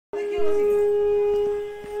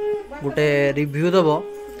गोटे रिव्यू दब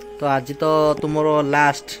तो आज तो तुम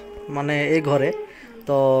लास्ट माने ए घरे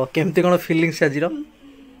तो केमती कौन फीलिंग्स आज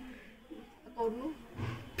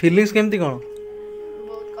फीलिंग्स केमती कौन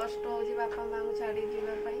बहुत कष्ट होची बापा मां को छाड़ी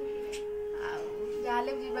जीवा पई आ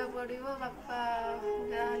जाले जीवा पड़िबो बापा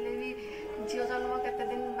जाले भी जियो जन्म केते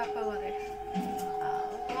दिन बापा घरे आ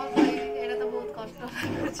तो एटा तो बहुत कष्ट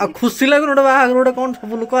आ खुशी लागुन ओटा बाहा गोटे कोन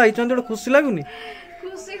सब लोक आइचन ओटा खुशी लागुनी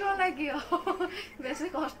खुशी को लागियो बेसी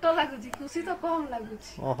कष्ट लागुची खुशी तो कम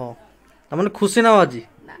लागुची ओहो त माने खुशी ना बाजी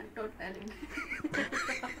ना टोटली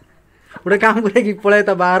गोटे काम करे कि पळाय त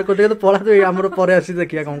बाहर को तो पळा तो हमर परे आसी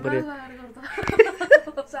देखिया काम करे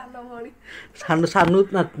सानु सानु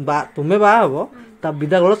ना तुम्हें बा हबो ता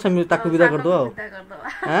विदा गलो सेमि ताकू विदा कर दो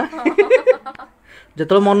हां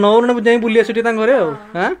जतलो मन हो न जाई बुलिया सिटी ता घरे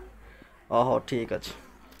हां ओहो ठीक अछि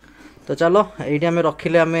तो चलो एठी हमें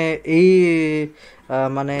रखिले हमें एई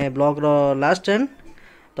माने ब्लॉग रो लास्ट एंड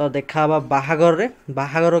तो देखा बाहागर रे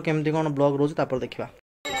बाहागर केमती कोन ब्लॉग रोज तापर देखिबा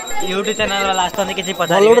यूट्यूब चैनल लास्ट में किसी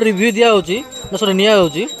पता भल गोटे रिव्यू दिया होची सॉरी निया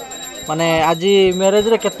होची माने आज मैरिज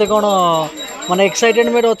रे केते कोन माने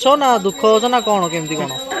एक्साइटेडमेंट अच्छो ना दुख होछ ना कोन केमती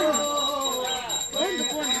कोन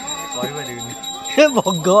हे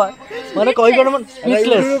भगवान माने कोई कोन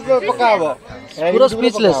स्पीचलेस पकाबो पूरा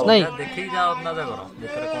स्पीचलेस नहीं देखि जाओ अंदाजा करो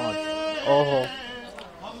भितर कोन अछि ओहो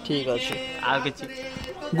ठीक अछि आ किछि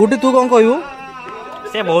गुडी तू कोन कहू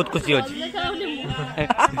से बहुत खुशी होची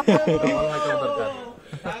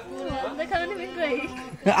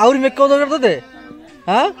आउरी मेकअप दरकार तते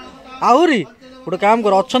हां आउरी गोटे काम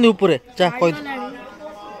कर अच्छन ऊपर जा कहि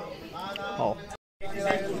हो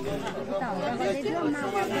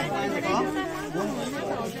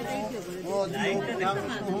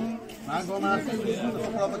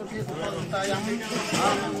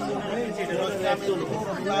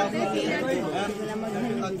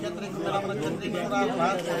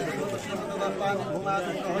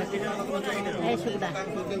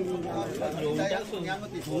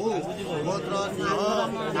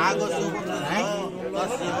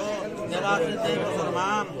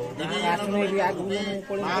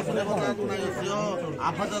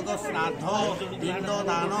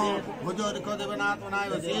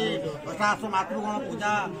मातृगण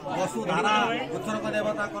पूजा वसुधारा उत्सर्ग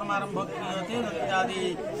देवता कर्मारंभ इत्यादि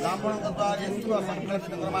ब्राह्मण द्वारा शिव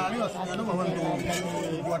संकल्पित कर्माणि अस्मिन् भवन्तु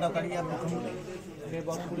गोटा करिया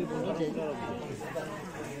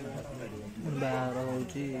बाहर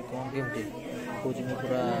होची कोन केमती कोची में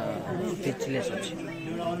पूरा स्पीचलेस अछि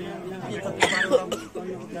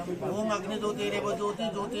ओम अग्नि ज्योतिरेव ज्योति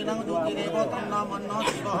ज्योतिरं ज्योतिरेव तन्ना मन्नो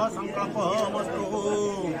शिवः संकल्पमस्तु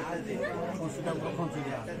ओसिदा प्रथम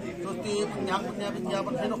सिदा स्वस्ति पुण्यं पुण्य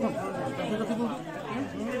विद्यापन से रखो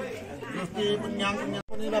स्वस्ति पुण्यं पुण्य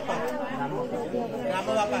पुण्य बापा राम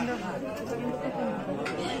बापा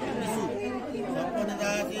विशु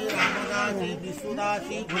सप्तनदासी रामदासी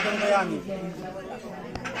विशुदासी भुजंगयामि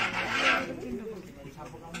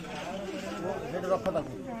हेड रखो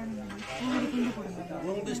ताकू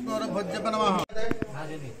ओम विष्णुर भज्यप नमः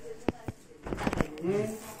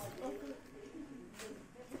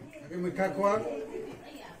आगे मीठा खुआ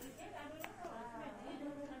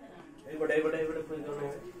ए बड़े फूल दो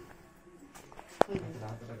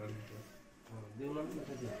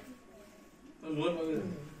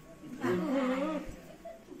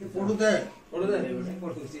पड़ू दे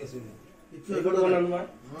इच्छा कर बनवा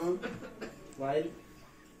हां वाइल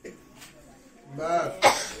बस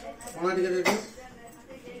कोना टिके देखो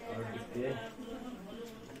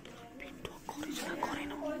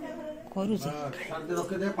करू से शांति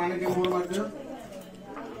रख दे पानी के मोर मार दियो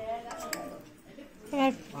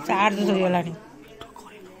यार चार्ज हो गलानी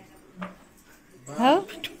हां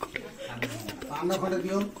पाना खड़े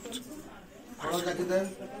दियो और जाके दे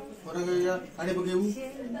और गया आड़े बगेऊ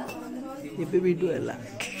एबे वीडियो हला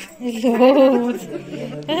लो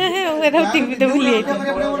ए तो टीवी तो भूली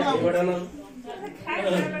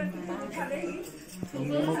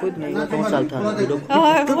मो कोई नहीं कौन चलता वीडियो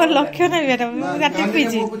हां वो लक्ष्य नहीं बेटा मैं रात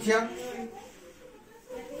पीजी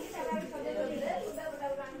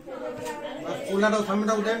पुलाटा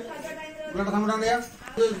सामने उठे पुलाटा सामने लिया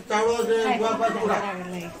चावल से गुआ पास पूरा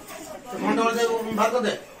खंडोल से भात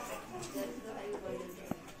दे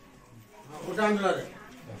उठांगला रे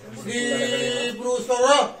श्री पुरुषर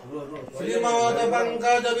श्रीमद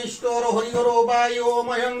पंकज विष्णुर हरिहर वायो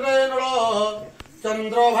महेंद्र नळ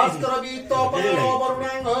चंद्र भास्कर बीत परो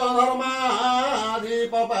वरुणांग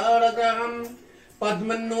धर्मादीप पारग्रहं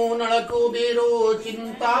पद्मन्नो नळकुबेरो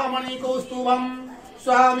चिंतामणि कौस्तुभं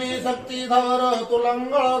स्वामी शक्तिधर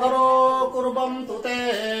तुलंगधरो कुर्वन्तु ते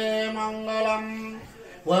मंगलम्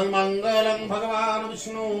मंगलम भगवान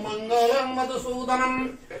विष्णु मंगलम मधुसूदनम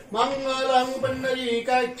मंगलम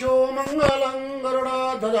पुंडरीकाक्षो मंगलम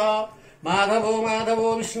गरुड़ध्वजा माधवो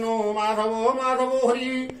माधवो विष्णु माधवो माधवो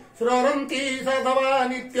हरि सुररन्ति सदवा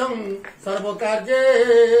नित्यं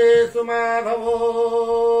सर्वकार्येषु माधवो।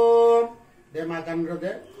 दे माँ कान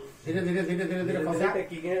दे धीरे धीरे धीरे धीरे धीरे खसा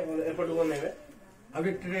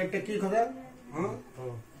अभी टेकी खसा हाँ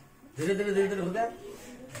धीरे धीरे धीरे धीरे खसा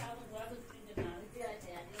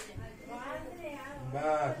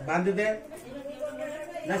बस बांध दे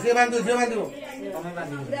ना से बांधो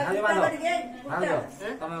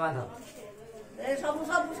तमे बांधो ସବୁ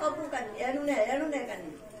ସବୁ ସବୁ କାନି ଏଣୁ ନେ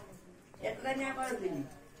କାନି ଏକ କାନି କରିଦେବି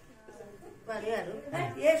ପରିବାରୁ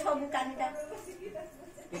ଏ ସବୁ କାନିଟା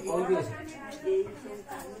କୋଉଠି ଅଛି ଏ ସବୁ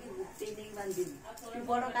କାନି ଗୁଟି ନେଇ ବାନ୍ଧିବି ତୁ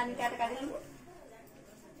ବଡ଼ କାନି କାଟ କାଢିଲୁ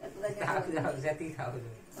ସେତିକି ଖାଉ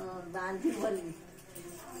ବାନ୍ଧି ଭଲି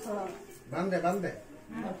बांध दे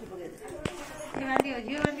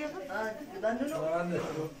ବାନ୍ଧୁଲୁ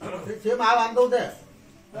से माँ बांधो दे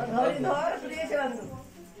ଧରି ଧର ପ୍ରିୟ ସେ ବାନ୍ଧୁ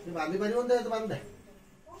से बांधी पारिबन दे तो बांध दे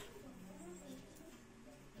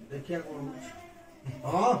देखिया कौन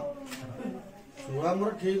हाँ छुआ मोर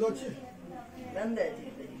ठीक अच्छे ବାନ୍ଧେ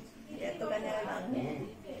ଏତ କାନି ବାନ୍ଧୁ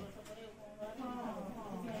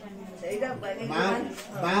ସେଇଟା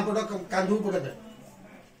बाँ पट कांधू पके दे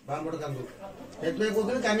बाँ पट कांधू एतले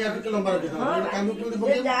कोथि कानी आठ के लंबा रखी कांधू केमति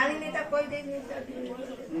पके ଜାଣିନି ତା କହିଦେଇ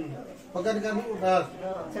पका कांधू बस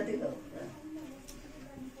ସେଠି ତ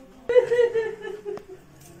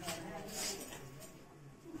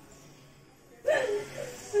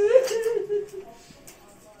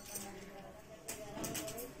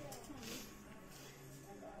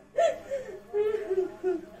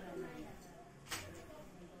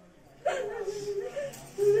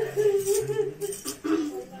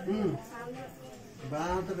बाँ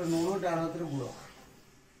हाथ लूण डाण हाथ गुड़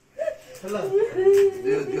है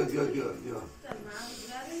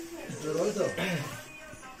रोहित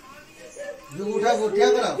जो उठा गोठिया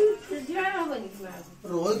करा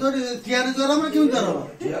रोहित ठिया ज्वर मैं क्यों ज्वर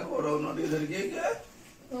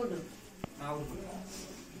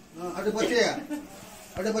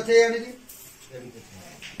अटे बचे आनी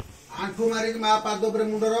आंठू मारिक माँ पाद उपर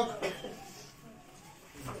मुंड रख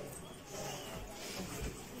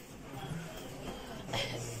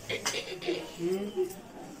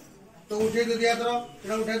तो उठे तो दिया करो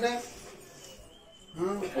इतना उठे थे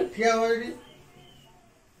हाँ ठिया हो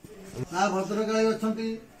माँ भद्रकाली अच्छी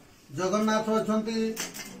जगन्नाथ अच्छी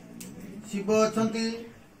शिव अच्छी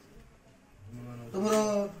तुम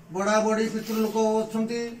बड़ा बड़ी पितृ लोक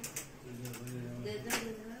अच्छी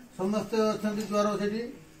समस्ते अच्छा ज्वर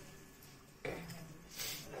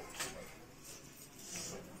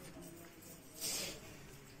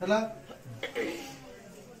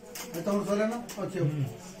से तुम सर ना अच्छे